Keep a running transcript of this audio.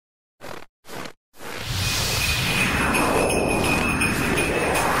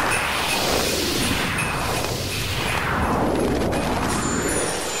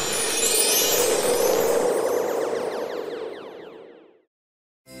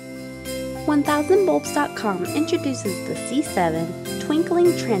1000bulbs.com introduces the C7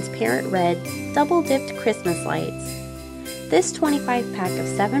 Twinkling Transparent Red Double-Dipped Christmas Lights. This 25-pack of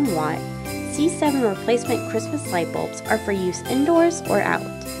 7-watt C7 replacement Christmas light bulbs are for use indoors or out.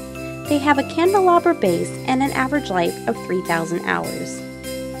 They have a candelabra base and an average life of 3,000 hours.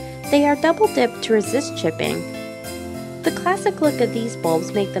 They are double-dipped to resist chipping. The classic look of these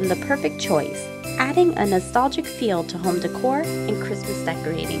bulbs make them the perfect choice, adding a nostalgic feel to home decor and Christmas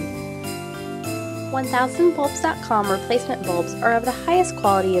decorating. 1000bulbs.com replacement bulbs are of the highest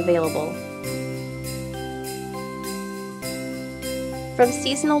quality available. From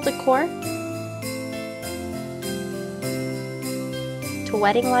seasonal decor to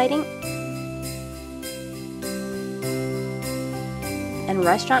wedding lighting and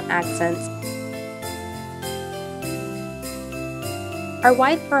restaurant accents, our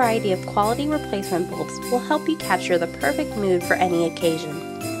wide variety of quality replacement bulbs will help you capture the perfect mood for any occasion.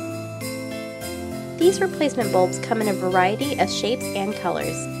 These replacement bulbs come in a variety of shapes and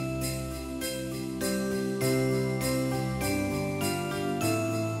colors.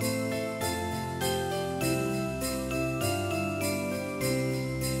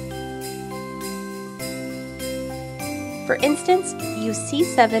 For instance, use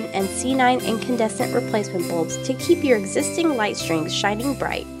C7 and C9 incandescent replacement bulbs to keep your existing light strings shining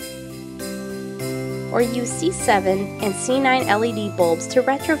bright. Or use C7 and C9 LED bulbs to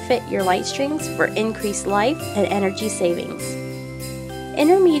retrofit your light strings for increased life and energy savings.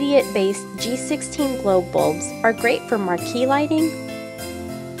 Intermediate-based G16 globe bulbs are great for marquee lighting,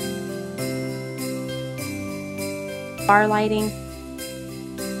 bar lighting,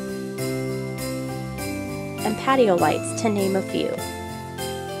 and patio lights, to name a few.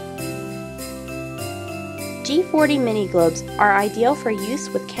 G40 mini globes are ideal for use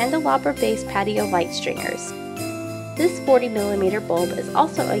with candelabra-based patio light stringers. This 40mm bulb is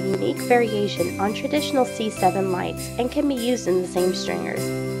also a unique variation on traditional C7 lights and can be used in the same stringers.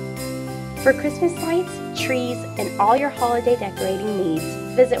 For Christmas lights, trees, and all your holiday decorating needs,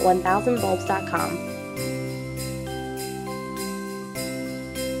 visit 1000bulbs.com.